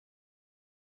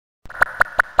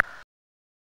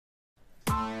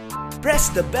press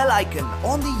the bell icon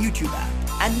on the YouTube app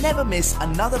and never miss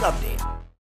another update.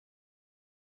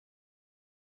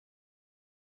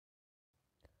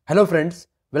 Hello friends,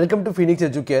 welcome to Phoenix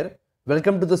Educare.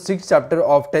 Welcome to the 6th chapter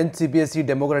of 10th Cbse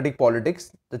Democratic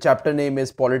Politics. The chapter name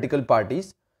is Political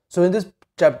Parties. So in this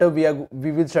chapter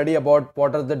we will study about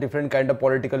what are the different kind of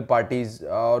political parties,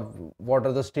 or what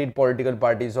are the state political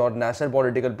parties or national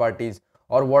political parties,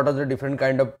 or what are the different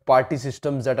kind of party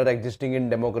systems that are existing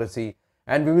in democracy.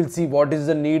 And we will see what is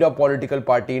the need of political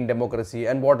party in democracy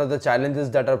and what are the challenges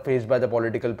that are faced by the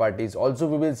political parties. Also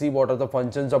we will see what are the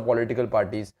functions of political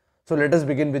parties. So let us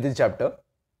begin with this chapter.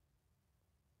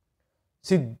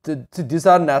 See, these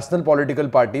are national political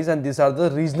parties and these are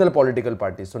the regional political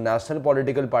parties. So national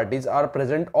political parties are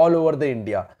present all over the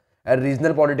India and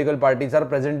regional political parties are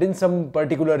present in some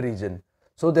particular region.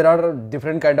 So there are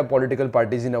different kind of political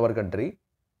parties in our country.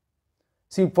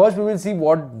 See, first we will see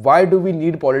why do we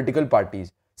need political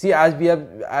parties. See, as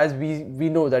we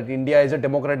know that India is a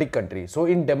democratic country. So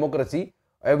in democracy,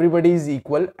 everybody is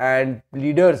equal and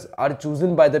leaders are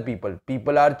chosen by the people.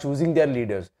 People are choosing their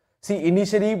leaders. See,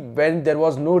 initially when there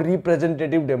was no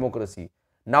representative democracy,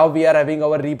 now we are having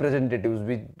our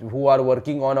representatives who are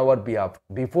working on our behalf.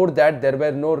 Before that, there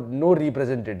were no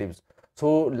representatives.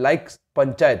 So like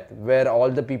panchayat, where all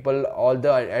the people, all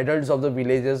the adults of the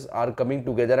villages are coming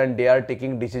together and they are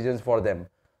taking decisions for them.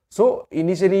 So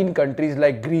initially in countries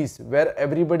like Greece, where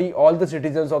everybody, all the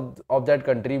citizens of that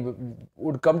country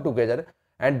would come together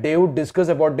and they would discuss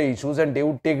about the issues and they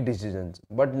would take decisions.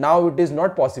 But now it is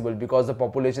not possible because the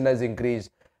population has increased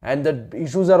and the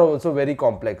issues are also very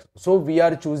complex. So we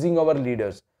are choosing our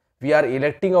leaders. We are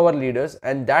electing our leaders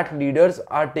and that leaders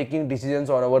are taking decisions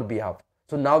on our behalf.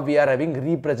 So now we are having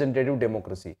representative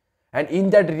democracy. And in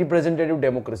that representative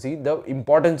democracy, the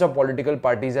importance of political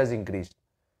parties has increased.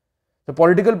 The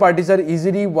political parties are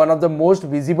easily one of the most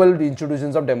visible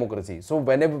institutions of democracy. So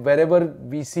wherever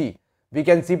we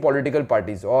can see political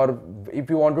parties, or if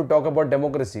you want to talk about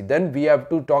democracy, then we have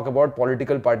to talk about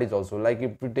political parties also. Like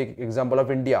if we take example of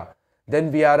India,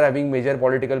 then we are having major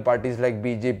political parties like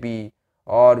BJP,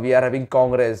 or we are having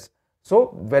Congress.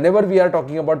 So whenever we are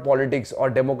talking about politics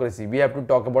or democracy, we have to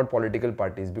talk about political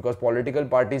parties because political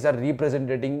parties are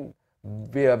representing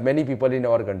many people in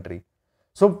our country.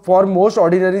 So for most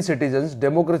ordinary citizens,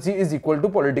 democracy is equal to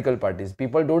political parties.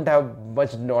 People don't have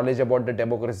much knowledge about the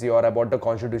democracy or about the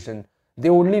constitution. They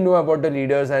only know about the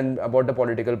leaders and about the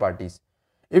political parties.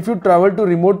 If you travel to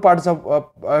remote parts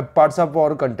of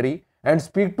our country and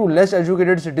speak to less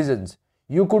educated citizens,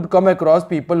 you could come across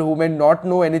people who may not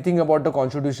know anything about the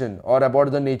constitution or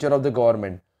about the nature of the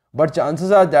government. But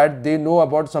chances are that they know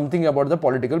about something about the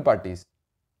political parties.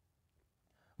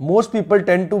 Most people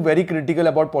tend to be very critical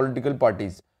about political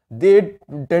parties. They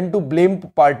tend to blame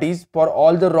parties for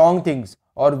all the wrong things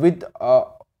or with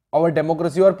our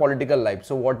democracy or political life.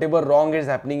 So whatever wrong is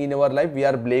happening in our life, we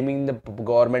are blaming the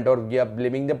government or we are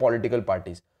blaming the political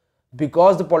parties.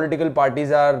 Because the political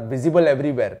parties are visible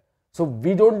everywhere. So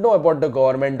we don't know about the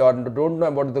government or don't know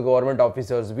about the government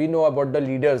officers. We know about the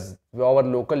leaders, our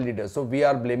local leaders. So we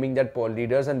are blaming that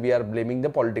leaders and we are blaming the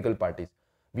political parties.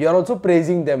 We are also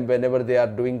praising them whenever they are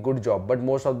doing good job. But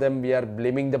most of them we are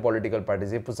blaming the political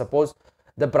parties. If suppose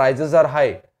the prices are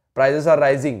high, prices are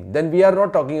rising, then we are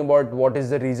not talking about what is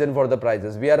the reason for the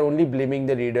prices. We are only blaming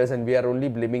the leaders and we are only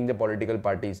blaming the political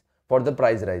parties for the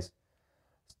price rise.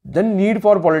 Then need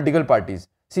for political parties.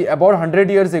 See, about 100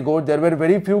 years ago, there were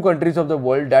very few countries of the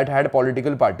world that had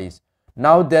political parties.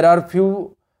 Now there are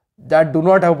few that do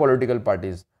not have political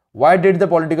parties. Why did the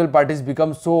political parties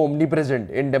become so omnipresent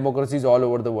in democracies all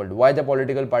over the world? Why the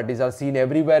political parties are seen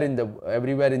everywhere in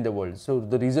the world? So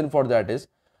the reason for that is,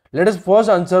 let us first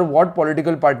answer what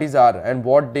political parties are and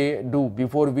what they do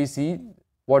before we see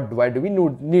why do we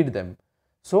need them.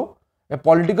 So a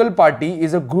political party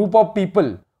is a group of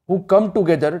people who come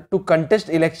together to contest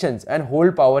elections and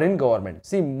hold power in government.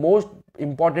 See, most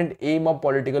important aim of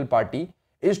political party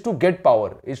is to get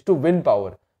power, is to win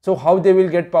power. So how they will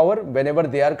get power? Whenever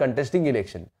they are contesting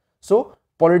election. So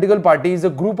political party is a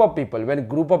group of people, when a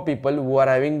group of people who are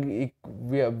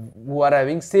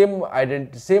having same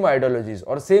ideologies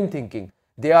or same thinking,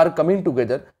 they are coming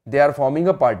together, they are forming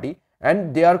a party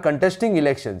and they are contesting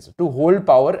elections to hold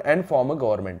power and form a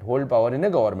government, hold power in a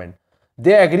government.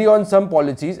 They agree on some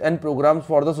policies and programs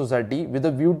for the society with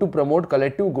a view to promote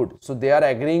collective good. So they are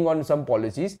agreeing on some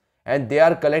policies and they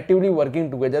are collectively working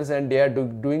together and they are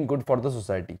doing good for the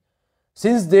society.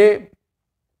 Since there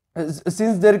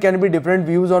can be different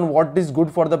views on what is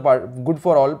good for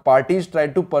all, parties try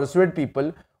to persuade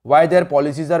people why their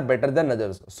policies are better than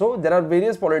others. So there are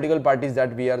various political parties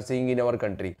that we are seeing in our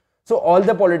country. So all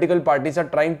the political parties are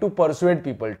trying to persuade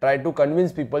people, try to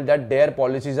convince people that their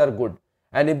policies are good.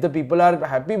 And if the people are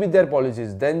happy with their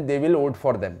policies, then they will vote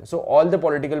for them. So all the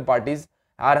political parties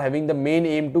are having the main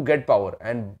aim to get power,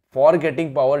 and for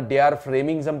getting power they are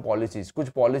framing some policies. कुछ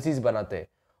policies बनाते हैं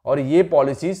और ये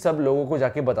policies सब लोगों को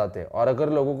जाके बताते हैं, और अगर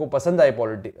लोगों को पसंद आए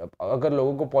अगर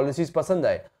लोगों को policies पसंद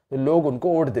आए तो लोग उनको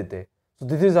वोट देते हैं. So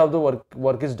this is how the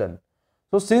work is done.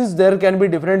 So since there can be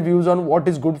different views on what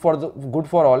is good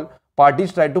for all,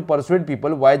 parties try to persuade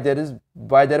people why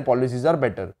their policies are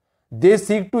better. They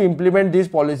seek to implement these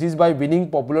policies by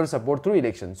winning popular support through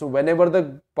election. So whenever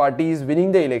the party is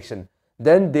winning the election,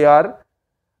 then they are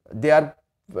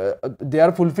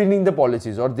fulfilling the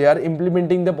policies, or they are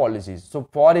implementing the policies. So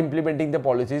for implementing the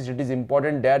policies, it is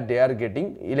important that they are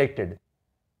getting elected.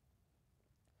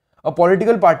 A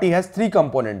political party has three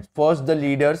components. First, the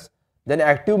leaders, then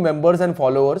active members and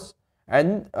followers,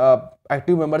 and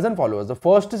The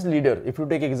first is leader. If you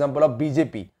take example of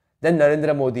BJP, then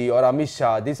Narendra Modi or Amit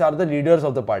Shah, these are the leaders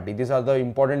of the party. These are the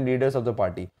important leaders of the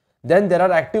party. Then there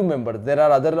are active members. There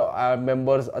are other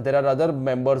members. There are other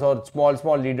members or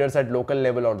small leaders at local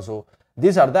level also.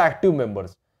 These are the active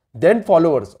members. Then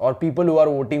followers, or people who are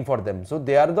voting for them. So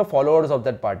they are the followers of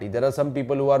that party. There are some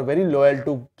people who are very loyal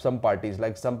to some parties,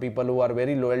 like some people who are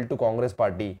very loyal to Congress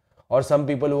party, or some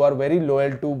people who are very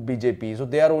loyal to BJP. So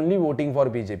they are only voting for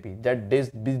BJP. That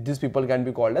these people can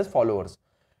be called as followers.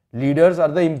 Leaders are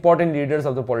the important leaders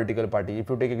of the political party. If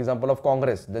you take example of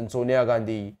Congress, then Sonia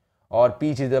Gandhi or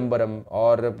P. Chidambaram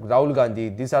or Rahul Gandhi,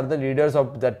 these are the leaders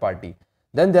of that party.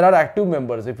 Then there are active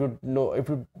members. If you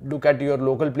look at your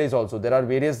local place also, there are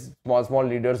various small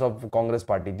leaders of Congress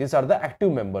party. These are the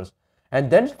active members.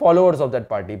 And then followers of that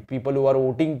party, people who are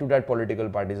voting to that political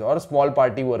parties, or small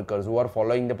party workers who are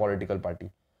following the political party.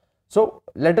 So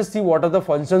let us see what are the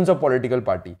functions of political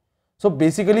party. So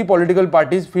basically political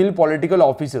parties fill political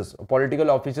offices. Political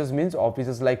offices means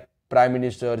offices like Prime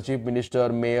Minister, Chief Minister,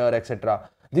 Mayor, etc.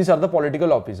 These are the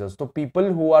political officers. So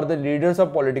people who are the leaders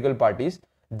of political parties,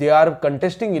 they are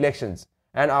contesting elections,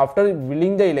 and after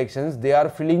winning the elections, they are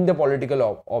filling the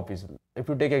political office. If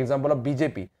you take example of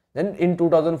BJP, then in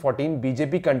 2014,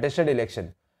 BJP contested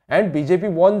election, and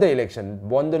BJP won the election,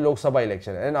 won the Lok Sabha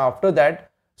election, and after that,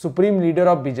 supreme leader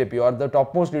of BJP, or the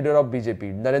topmost leader of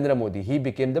BJP, Narendra Modi, he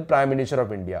became the Prime Minister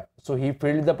of India. So he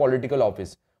filled the political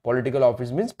office. Political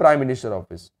office means Prime Minister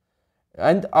office.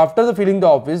 And after the filling the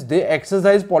office, they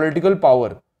exercise political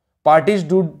power. Parties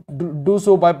do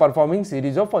so by performing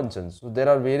series of functions. So there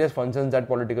are various functions that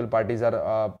political parties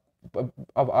are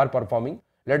performing.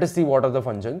 Let us see what are the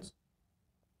functions.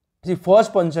 See,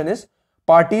 first function is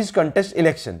parties contest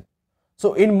election.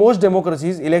 So in most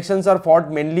democracies, elections are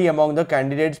fought mainly among the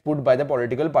candidates put by the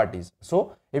political parties.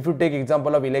 So if you take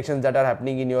example of elections that are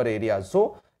happening in your area,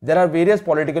 so there are various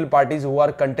political parties who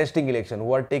are contesting election,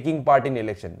 who are taking part in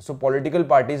election. So political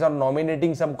parties are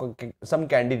nominating some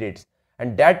candidates,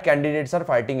 and that candidates are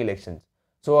fighting elections.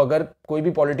 So अगर कोई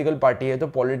भी political party है, तो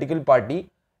political party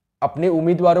अपने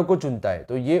उम्मीदवारों को चुनता है.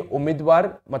 तो ये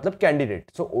उम्मीदवार मतलब candidate.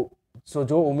 So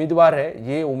जो उम्मीदवार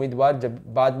है, ये उम्मीदवार जब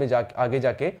बाद में आगे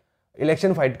जाके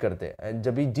इलेक्शन फाइट करते हैं,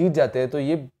 जब ये जीत जाते हैं तो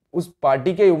ये उस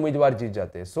पार्टी के उम्मीदवार जीत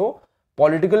जाते हैं. सो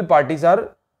political parties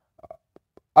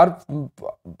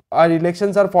our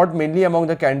elections are fought mainly among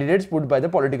the candidates put by the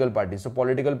political parties. So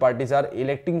political parties are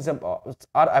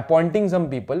appointing some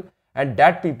people, and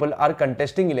that people are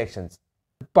contesting elections.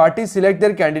 Parties select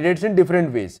their candidates in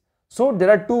different ways. So there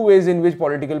are two ways in which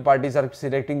political parties are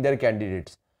selecting their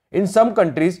candidates. In some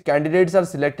countries, candidates are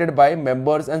selected by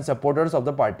members and supporters of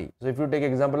the party. So if you take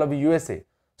example of USA,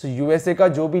 so USA का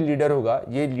जो भी leader होगा,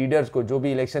 ये leaders को जो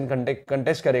भी election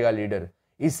contest करेगा leader,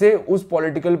 इसे उस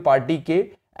political party के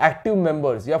active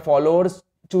members या followers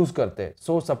choose करते हैं.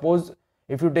 So suppose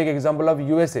if you take example of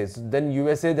USA, then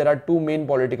USA there are two main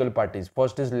political parties.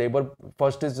 First is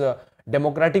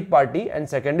Democratic Party, and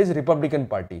second is Republican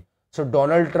Party. So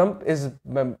Donald Trump is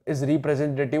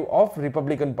representative of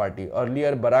Republican Party.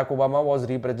 Earlier Barack Obama was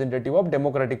representative of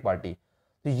Democratic Party.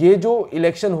 तो ये जो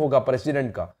election होगा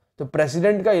president का, तो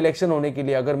president का election होने के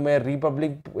लिए अगर मैं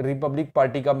रिपब्लिक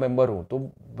पार्टी का मेंबर हूं,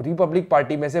 तो रिपब्लिक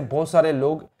पार्टी में से बहुत सारे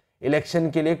लोग इलेक्शन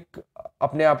के लिए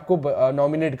अपने आप को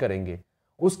नॉमिनेट करेंगे.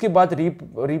 उसके बाद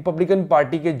रिपब्लिकन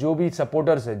पार्टी के जो भी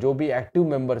सपोर्टर्स है, जो भी एक्टिव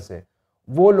मेंबर्स है,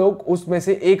 वो लोग उसमें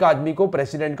से एक आदमी को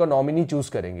प्रेसिडेंट का नॉमिनी चूज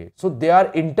करेंगे. सो they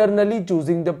are internally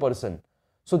choosing the person.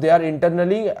 So they are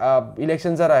internally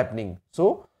elections are happening.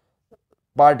 So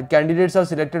candidates are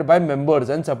selected by members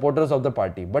and supporters of the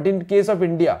party. But in case of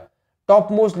India,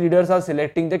 topmost leaders are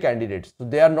selecting the candidates. So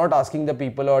they are not asking the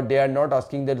people, or they are not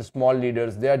asking the small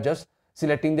leaders. They are just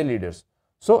selecting the leaders.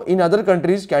 So in other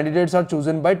countries, candidates are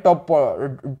chosen by top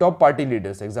party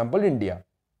leaders. Example, India.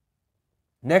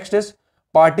 Next is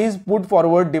parties put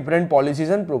forward different policies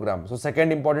and programs. So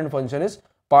second important function is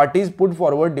parties put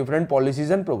forward different policies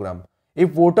and program.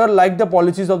 If voter like the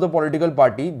policies of the political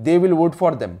party, they will vote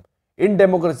for them. In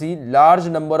democracy, large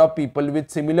number of people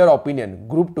with similar opinion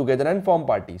group together and form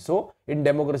party. So in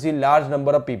democracy, large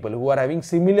number of people who are having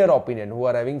similar opinion, who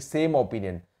are having same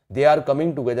opinion, they are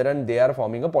coming together and they are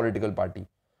forming a political party.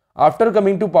 After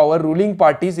coming to power, ruling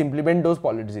parties implement those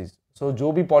policies. So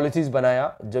जो भी policies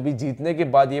बनाया, जब भी जीतने के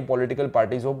बाद ये political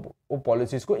parties वो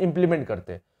policies को implement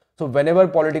करते हैं. So whenever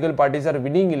political parties are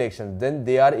winning elections, then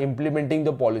they are implementing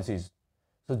the policies.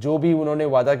 So जो भी उन्होंने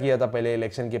वादा किया था पहले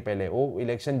इलेक्शन के पहले, वो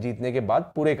इलेक्शन जीतने के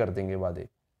बाद पूरे कर देंगे वादे.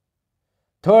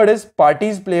 Third is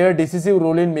parties play a decisive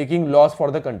role in making laws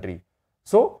for the country.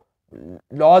 So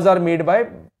laws are made by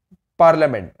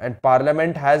parliament and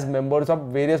parliament has members of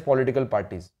various political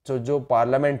parties. So जो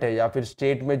parliament है या फिर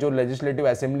state में जो legislative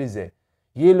assemblies है,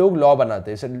 ये लोग law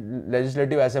बनाते हैं. So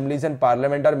legislative assemblies and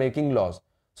parliament are making laws.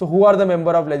 So who are the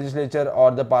member of legislature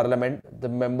or the parliament? The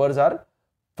members are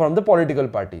from the political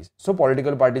parties. So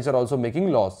political parties are also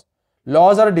making laws.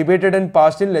 Laws are debated and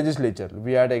passed in legislature.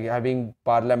 We are having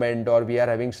parliament or we are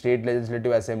having state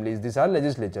legislative assemblies. These are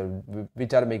legislature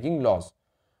which are making laws.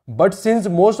 But since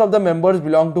most of the members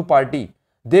belong to party,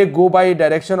 they go by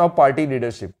direction of party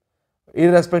leadership,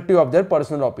 irrespective of their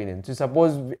personal opinions. So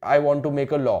suppose I want to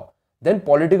make a law, then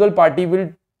political party will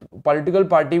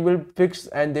fix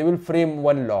and they will frame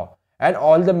one law. And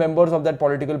all the members of that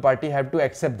political party have to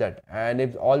accept that. And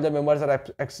if all the members are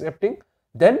accepting,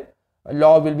 then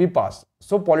law will be passed.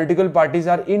 So political parties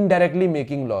are indirectly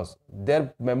making laws.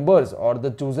 Their members or the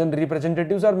chosen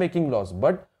representatives are making laws,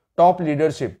 but top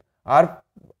leadership are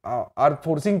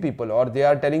forcing people or they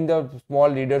are telling the small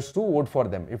leaders to vote for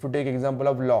them. If you take example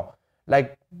of law,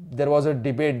 like there was a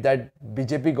debate that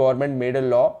BJP government made a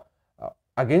law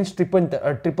against triple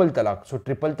talaq. So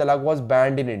triple talaq was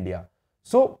banned in India.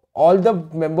 So all the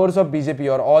members of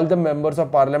BJP or all the members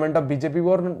of parliament of BJP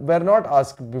were not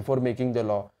asked before making the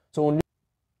law. So only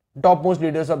topmost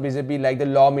leaders of BJP like the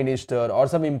law minister or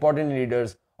some important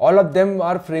leaders, all of them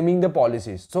are framing the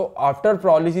policies. So after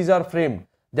policies are framed,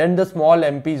 then the small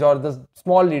MPs or the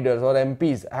small leaders or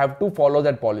MPs have to follow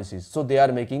that policies. So they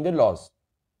are making the laws.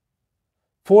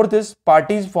 Fourth is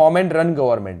parties form and run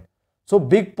government. So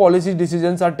big policy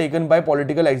decisions are taken by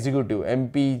political executive,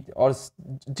 MP or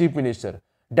chief minister.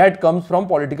 That comes from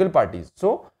political parties.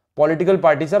 So political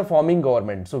parties are forming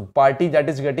government. So party that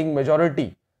is getting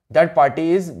majority, that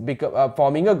party is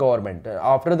forming a government.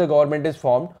 After the government is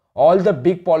formed, all the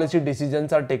big policy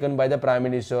decisions are taken by the prime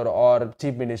minister or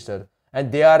chief minister. And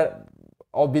they are,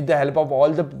 or with the help of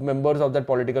all the members of that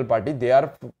political party, they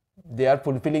are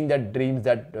fulfilling that dreams,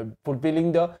 that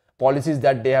fulfilling the policies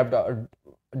that they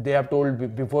have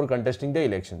told before contesting the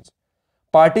elections.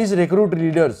 Parties recruit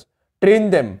leaders, train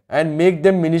them and make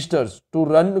them ministers to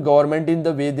run government in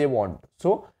the way they want.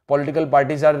 So political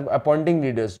parties are appointing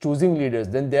leaders, choosing leaders,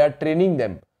 then they are training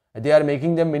them, they are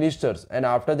making them ministers, and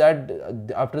after that,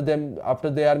 after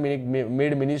they are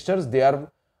made ministers, they are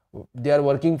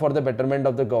working for the betterment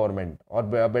of the government or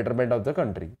betterment of the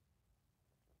country.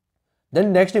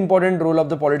 Then next important role of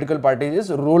the political parties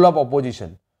is role of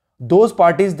opposition. Those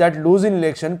parties that lose in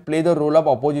election play the role of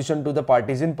opposition to the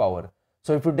parties in power.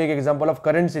 So if you take example of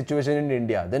current situation in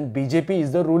India, then BJP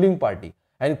is the ruling party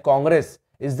and Congress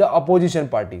is the opposition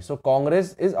party. So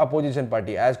Congress is opposition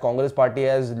party as Congress party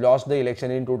has lost the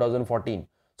election in 2014.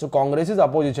 So Congress is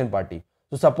opposition party.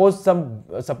 So suppose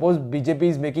BJP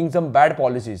is making some bad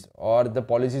policies or the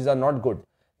policies are not good,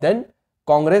 then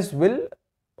Congress will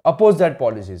oppose that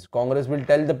policies. Congress will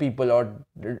tell the people or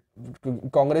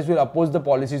Congress will oppose the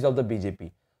policies of the BJP.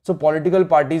 So political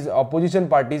parties, opposition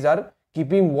parties are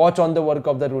keeping watch on the work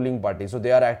of the ruling party. So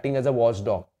they are acting as a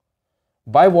watchdog.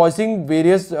 By voicing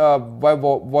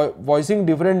voicing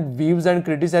different views and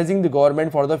criticizing the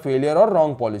government for the failure or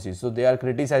wrong policies. So they are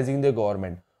criticizing the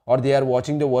government or they are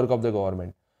watching the work of the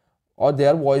government or they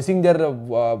are voicing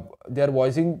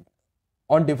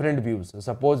on different views.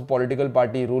 Suppose political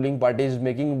party, ruling party is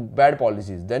making bad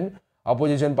policies, then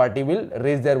opposition party will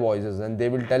raise their voices and they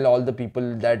will tell all the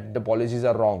people that the policies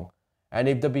are wrong. And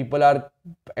if the people are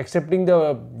accepting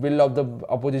the will of the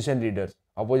opposition leaders,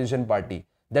 opposition party,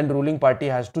 then ruling party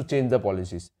has to change the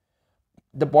policies.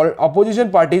 The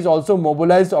opposition parties also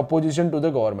mobilize opposition to the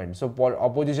government. So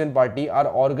opposition party are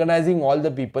organizing all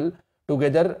the people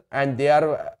together and they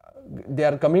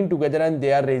are coming together and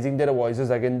they are raising their voices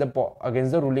against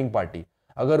the ruling party.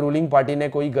 अगर ruling party ने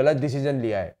कोई गलत decision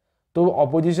लिया है तो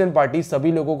opposition party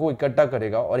सभी लोगों को इकट्ठा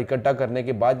करेगा और इकट्ठा करने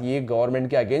के बाद ये गवर्नमेंट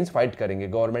के अगेंस्ट फाइट करेंगे,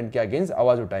 गवर्नमेंट के अगेंस्ट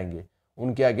आवाज उठाएंगे,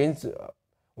 उनके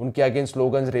अगेंस्ट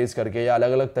स्लोगन्स रेज करके या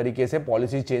अलग अलग तरीके से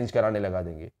पॉलिसी चेंज कराने लगा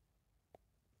देंगे।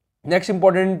 Next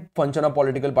important function of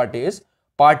political party is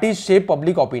parties shape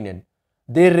public opinion.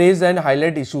 They raise and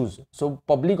highlight issues. So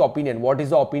public opinion, what is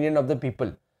the opinion of the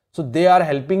people? So they are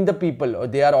helping the people, or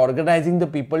they are organizing the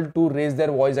people to raise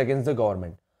their voice against the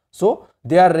government. So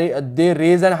they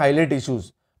raise and highlight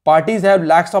issues. Parties have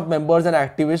lakhs of members and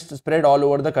activists spread all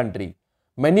over the country.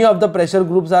 Many of the pressure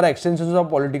groups are extensions of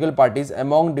political parties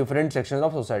among different sections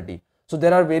of society. So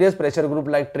there are various pressure groups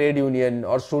like trade union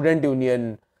or student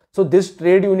union. So these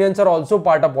trade unions are also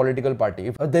part of political party.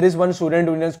 If there is one student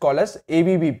union called as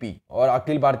ABVP or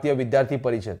Akhil Bharatiya Vidyarthi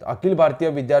Parishad. Akhil Bharatiya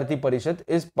Vidyarthi Parishad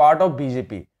is part of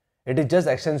BJP. It is just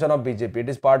extension of BJP. It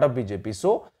is part of BJP.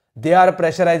 So they are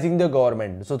pressurizing the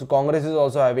government. So the Congress is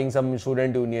also having some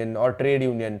student union or trade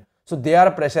union. So they are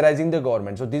pressurizing the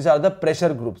government. So these are the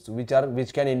pressure groups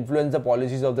which can influence the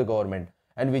policies of the government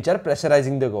and which are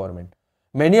pressurizing the government.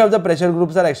 Many of the pressure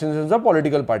groups are extensions of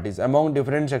political parties among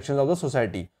different sections of the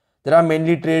society. There are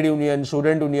mainly trade union,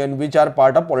 student union, which are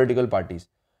part of political parties.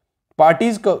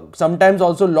 Parties sometimes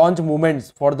also launch movements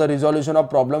for the resolution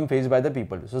of problem faced by the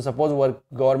people. So suppose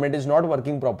government is not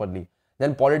working properly,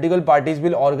 then political parties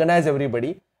will organize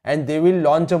everybody and they will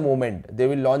launch a movement. They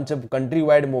will launch a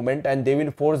countrywide movement and they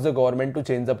will force the government to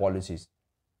change the policies.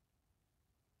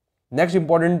 Next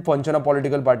important function of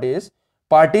political party is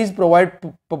parties provide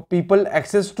people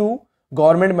access to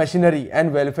government machinery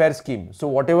and welfare scheme. So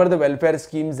whatever the welfare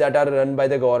schemes that are run by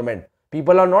the government,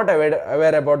 people are not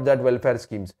aware about that welfare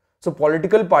schemes. So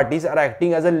political parties are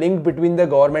acting as a link between the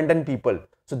government and people.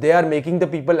 So they are making the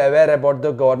people aware about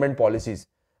the government policies,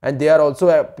 and they are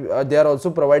also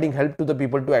providing help to the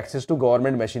people to access to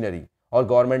government machinery or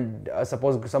government.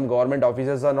 Suppose some government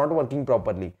officers are not working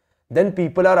properly, then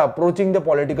people are approaching the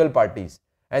political parties,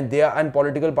 and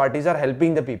political parties are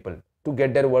helping the people to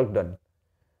get their work done.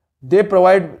 The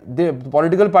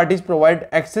political parties provide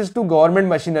access to government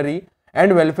machinery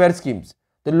and welfare schemes.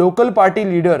 The local party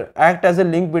leader act as a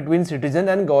link between citizen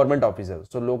and government officer.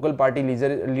 So local party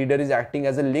leader is acting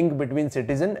as a link between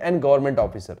citizen and government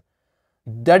officer.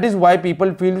 That is why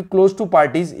people feel close to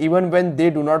parties even when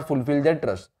they do not fulfill their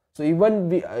trust. So even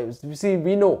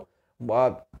we know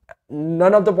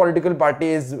none of the political party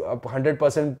is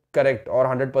 100% correct or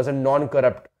 100%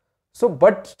 non-corrupt. So,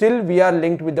 but still we are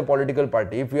linked with the political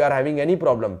party. If we are having any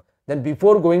problem, then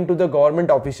before going to the government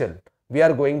official, we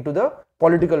are going to the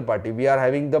political party. We are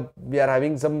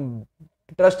having some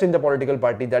trust in the political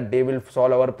party that they will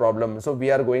solve our problem. So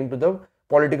we are going to the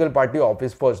political party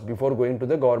office first before going to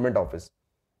the government office.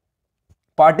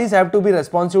 Parties have to be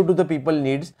responsive to the people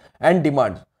needs and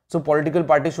demands. So political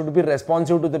parties should be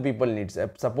responsive to the people needs.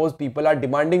 Suppose people are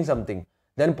demanding something,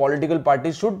 then political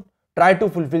parties should try to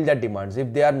fulfill their demands.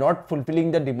 If they are not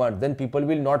fulfilling the demands, then people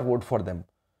will not vote for them.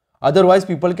 Otherwise,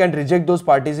 people can reject those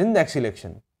parties in next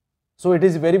election. So it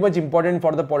is very much important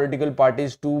for the political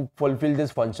parties to fulfill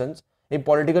these functions. If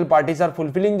political parties are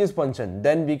fulfilling this function,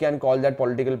 then we can call that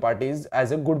political parties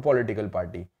as a good political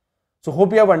party. So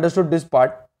hope you have understood this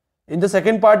part. In the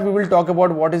second part, we will talk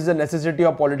about what is the necessity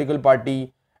of political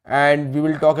party, and we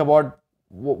will talk about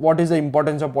what is the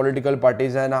importance of political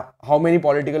parties and how many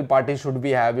political parties should we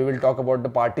have. We will talk about the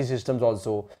party systems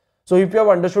also. So if you have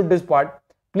understood this part,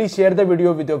 please share the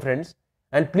video with your friends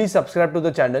and please subscribe to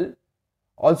the channel.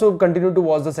 Also continue to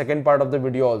watch the second part of the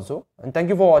video also, and thank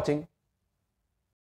you for watching.